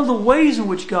 One of the ways in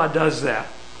which God does that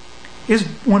is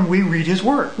when we read His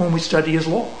Word, when we study His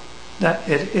law. That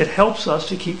it helps us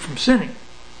to keep from sinning.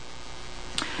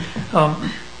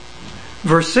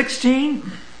 Verse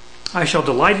 16, I shall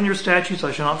delight in your statutes,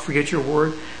 I shall not forget your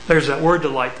word. There's that word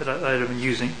delight that I've been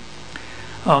using.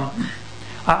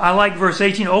 I like verse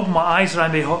 18, open my eyes that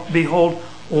I may behold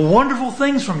wonderful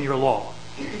things from your law.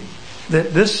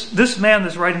 That this man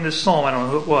that's writing this psalm, I don't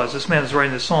know who it was, this man that's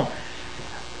writing this psalm,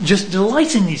 just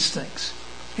delights in these things.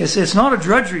 It's not a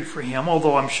drudgery for him,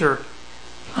 although I'm sure,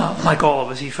 like all of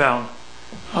us, he found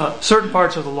certain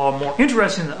parts of the law more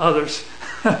interesting than others.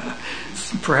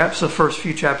 Perhaps the first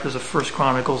few chapters of 1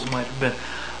 Chronicles might have been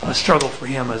a struggle for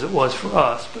him as it was for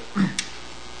us.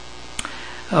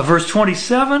 But verse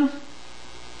 27,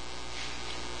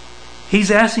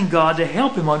 he's asking God to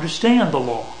help him understand the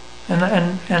law.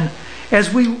 And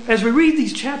as we read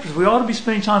these chapters, we ought to be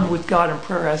spending time with God in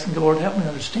prayer, asking the Lord to help me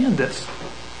understand this.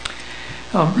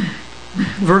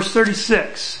 Verse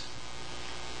 36,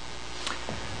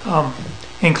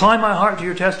 incline my heart to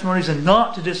your testimonies and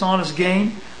not to dishonest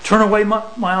gain. Turn away my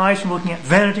eyes from looking at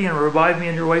vanity and revive me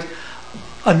in your ways.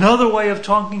 Another way of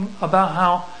talking about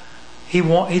how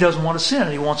he doesn't want to sin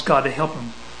and he wants God to help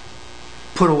him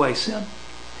put away sin.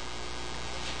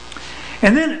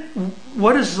 And then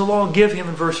what does the law give him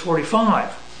in verse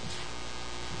 45?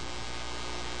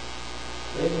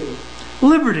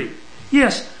 Liberty.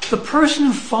 Yes, the person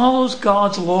who follows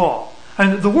God's law.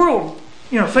 And the world,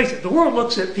 face it, the world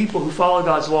looks at people who follow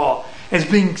God's law as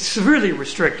being severely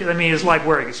restricted. I mean, it's like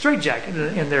wearing a straitjacket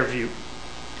in their view.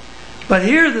 But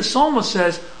here the psalmist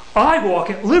says, I walk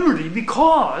at liberty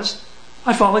because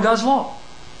I follow God's law.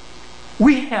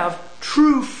 We have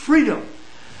true freedom.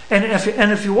 And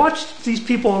if you watch these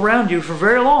people around you for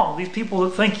very long, these people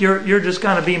that think you're just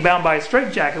kind of being bound by a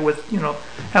straitjacket with,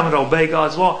 having to obey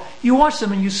God's law, you watch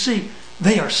them and you see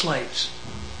they are slaves.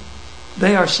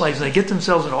 They are slaves. They get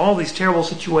themselves into all these terrible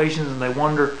situations and they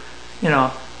wonder,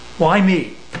 why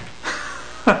me?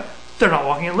 They're not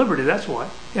walking in liberty, that's why.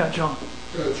 Yeah, John.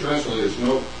 Translator's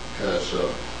note has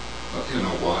in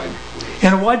a wide place.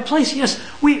 In a wide place, yes.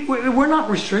 We're not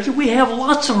restricted. We have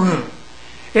lots of room.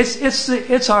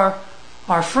 It's our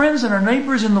friends and our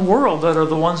neighbors in the world that are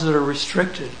the ones that are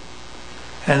restricted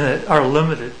and that are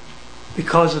limited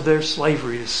because of their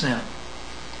slavery to sin.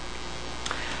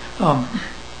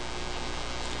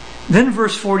 Then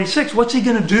verse 46, what's he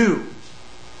going to do?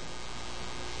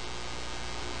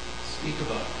 Speak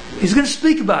about it. He's going to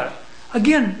speak about it.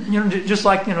 Again, just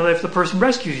like, if the person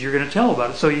rescues you, you're going to tell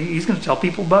about it. So he's going to tell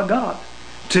people about God.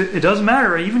 It doesn't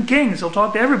matter, even kings, he'll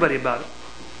talk to everybody about it.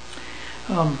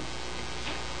 And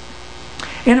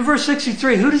in verse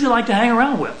 63, who does he like to hang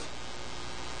around with?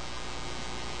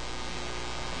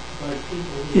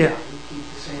 Yeah.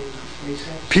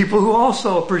 People who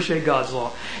also appreciate God's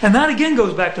law. And that again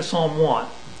goes back to Psalm 1.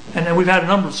 And then we've had a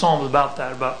number of psalms about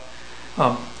that, about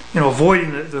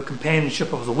avoiding the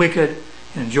companionship of the wicked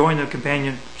and enjoying the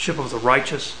companionship of the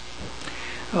righteous.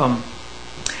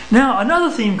 Now, another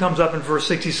theme comes up in verse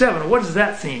 67. What is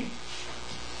that theme?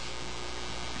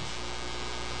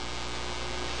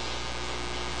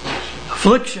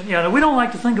 Affliction. Yeah, we don't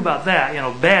like to think about that,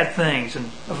 bad things. And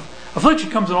affliction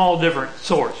comes in all different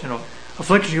sorts.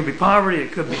 Affliction could be poverty,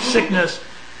 it could be sickness,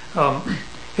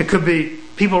 it could be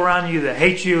people around you that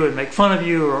hate you and make fun of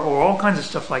you, or all kinds of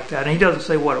stuff like that. And he doesn't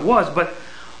say what it was, but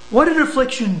what did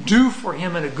affliction do for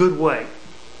him in a good way?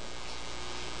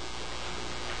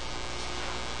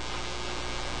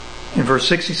 In verse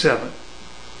 67.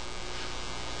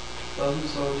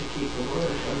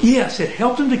 Yes, it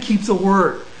helped him to keep the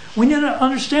word. We need to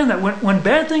understand that when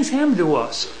bad things happen to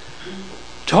us,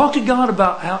 talk to God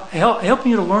about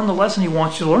helping you to learn the lesson He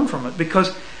wants you to learn from it,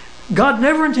 because God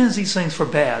never intends these things for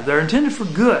bad. They're intended for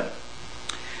good.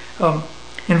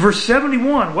 In verse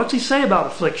 71, what's He say about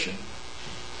affliction?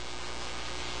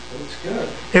 It's good.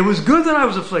 It was good that I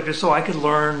was afflicted so I could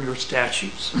learn your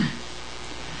statutes.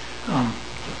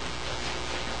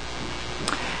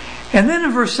 And then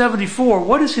in verse 74,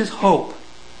 what is his hope?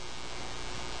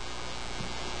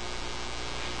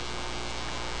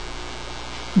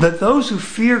 That those who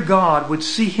fear God would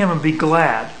see Him and be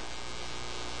glad.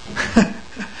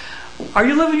 Are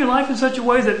you living your life in such a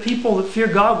way that people that fear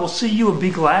God will see you and be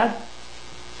glad?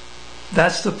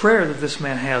 That's the prayer that this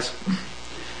man has.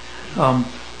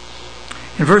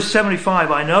 In verse 75,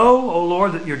 I know, O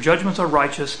Lord, that your judgments are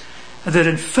righteous, and that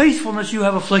in faithfulness you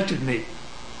have afflicted me.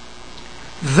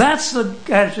 That's the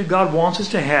attitude God wants us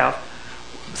to have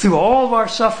through all of our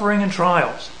suffering and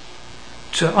trials.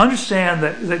 To understand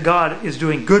that God is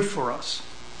doing good for us,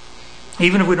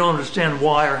 even if we don't understand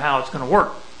why or how it's going to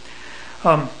work.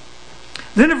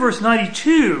 Then in verse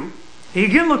 92, he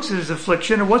again looks at his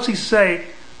affliction, and what's he say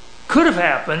could have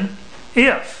happened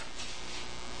if?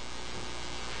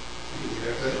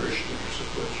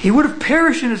 He would have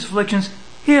perished in his afflictions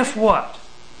if what?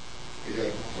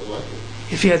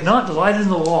 If he had not delighted in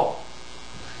the law.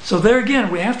 So there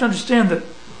again, we have to understand that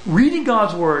reading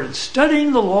God's Word and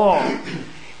studying the law,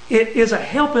 it is a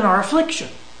help in our affliction.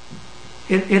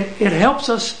 It helps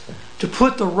us to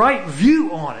put the right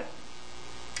view on it.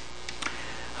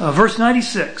 Verse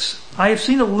 96, I have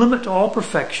seen a limit to all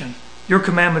perfection. Your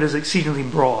commandment is exceedingly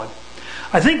broad.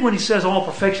 I think when he says all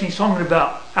perfection, he's talking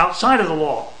about outside of the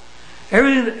law.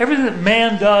 Everything that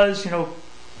man does, the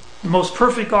most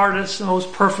perfect artist, the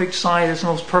most perfect scientist, the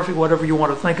most perfect whatever you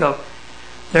want to think of,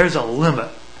 there's a limit.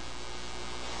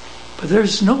 But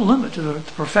there's no limit to the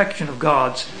perfection of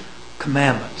God's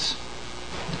commandments.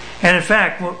 And in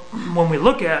fact, when we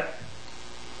look at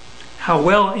how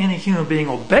well any human being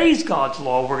obeys God's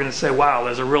law, we're going to say, wow,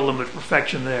 there's a real limit to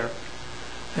perfection there.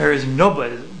 There is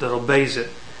nobody that obeys it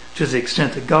to the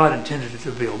extent that God intended it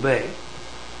to be obeyed.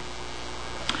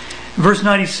 Verse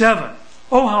 97,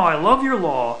 oh, how I love your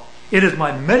law. It is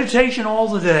my meditation all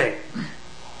the day.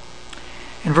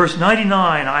 In verse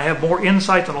 99, I have more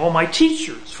insight than all my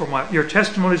teachers, for your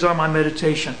testimonies are my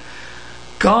meditation.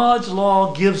 God's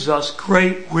law gives us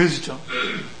great wisdom,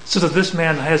 so that this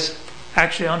man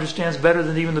actually understands better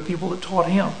than even the people that taught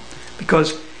him,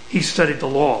 because he studied the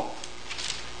law.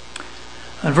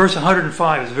 And verse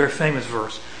 105 is a very famous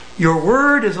verse. Your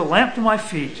word is a lamp to my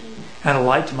feet and a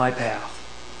light to my path.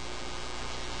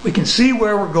 We can see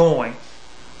where we're going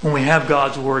when we have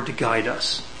God's word to guide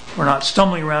us. We're not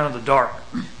stumbling around in the dark.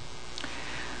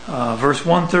 Verse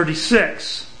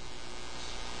 136.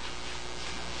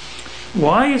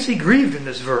 Why is he grieved in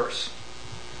this verse?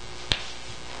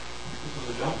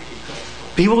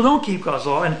 People don't keep God's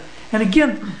law. And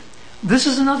again, this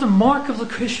is another mark of the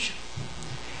Christian.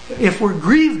 If we're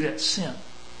grieved at sin,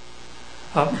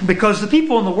 because the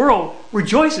people in the world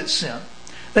rejoice at sin.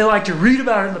 They like to read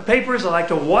about it in the papers. They like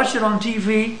to watch it on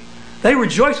TV. They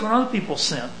rejoice when other people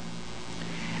sin.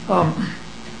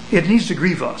 It needs to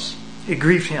grieve us. It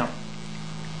grieved him.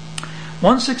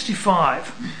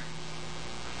 165.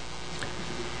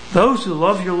 Those who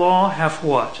love your law have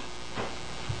what?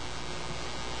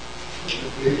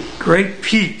 Great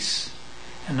peace,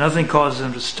 and nothing causes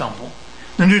them to stumble.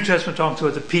 The New Testament talks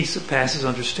about the peace that passes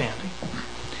understanding.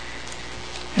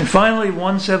 And finally,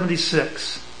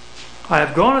 176. I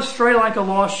have gone astray like a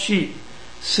lost sheep.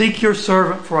 Seek your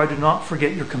servant, for I do not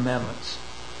forget your commandments.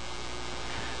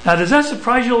 Now, does that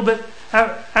surprise you a little bit?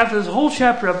 After this whole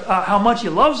chapter of how much he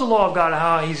loves the law of God,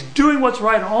 how he's doing what's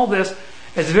right and all this,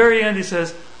 at the very end he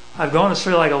says, I've gone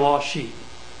astray like a lost sheep.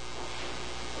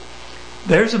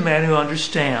 There's a man who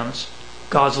understands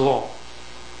God's law.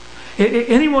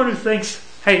 Anyone who thinks,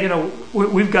 hey,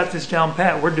 we've got this down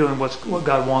pat, we're doing what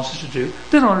God wants us to do,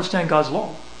 they don't understand God's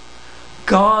law.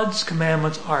 God's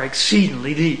commandments are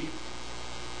exceedingly deep.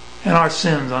 And our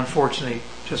sins, unfortunately,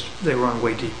 they run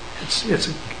way deep.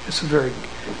 It's a very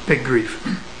big grief.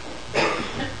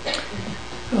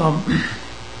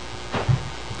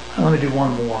 Let me do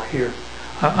one more here.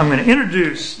 I'm going to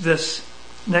introduce this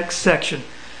next section.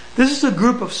 This is a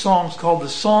group of songs called the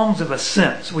Songs of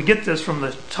Ascents. We get this from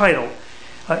the title.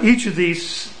 Each of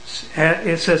these,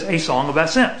 it says a song of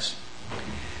ascents.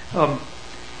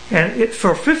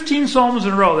 For 15 psalms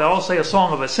in a row, they all say a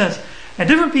song of ascents. And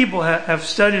different people have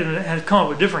studied and have come up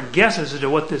with different guesses as to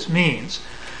what this means.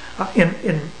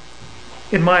 In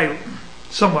my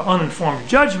somewhat uninformed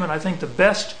judgment, I think the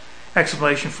best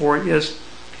explanation for it is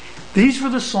these were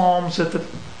the psalms that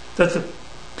the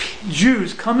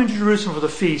Jews coming to Jerusalem for the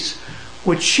feast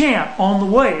would chant on the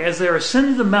way as they're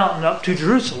ascending the mountain up to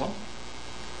Jerusalem.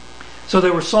 So they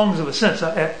were songs of ascents.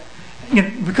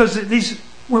 Because these,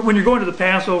 when you're going to the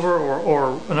Passover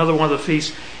or another one of the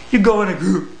feasts, you go in a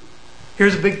group.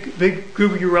 Here's a big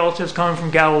group of your relatives coming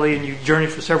from Galilee, and you journey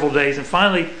for several days. And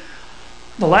finally,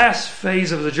 the last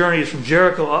phase of the journey is from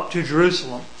Jericho up to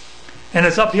Jerusalem. And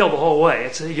it's uphill the whole way.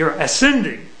 You're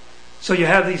ascending. So you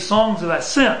have these songs of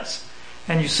ascents.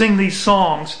 And you sing these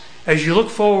songs as you look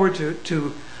forward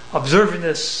to observing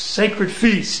this sacred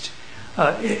feast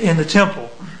in the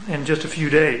temple in just a few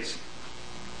days.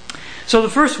 So the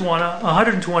first one,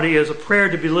 120, is a prayer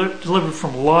to be delivered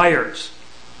from liars.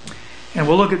 And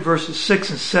we'll look at verses 6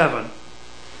 and 7.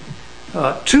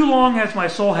 Too long has my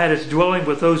soul had its dwelling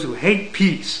with those who hate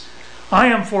peace. I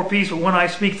am for peace, but when I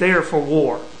speak, they are for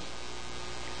war.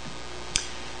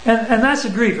 And that's a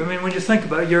grief. I mean, when you think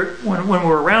about it, when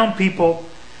we're around people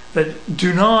that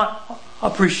do not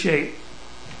appreciate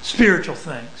spiritual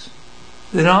things,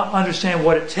 they do not understand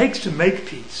what it takes to make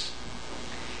peace,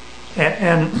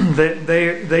 and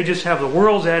they just have the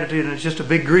world's attitude, and it's just a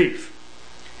big grief.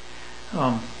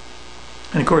 And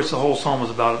of course, the whole psalm is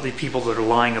about the people that are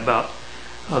lying about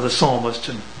the psalmist,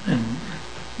 and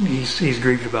he's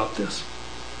grieved about this.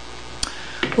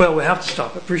 Well, we have to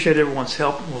stop. I appreciate everyone's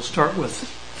help. We'll start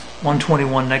with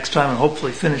 121 next time and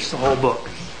hopefully finish the whole book.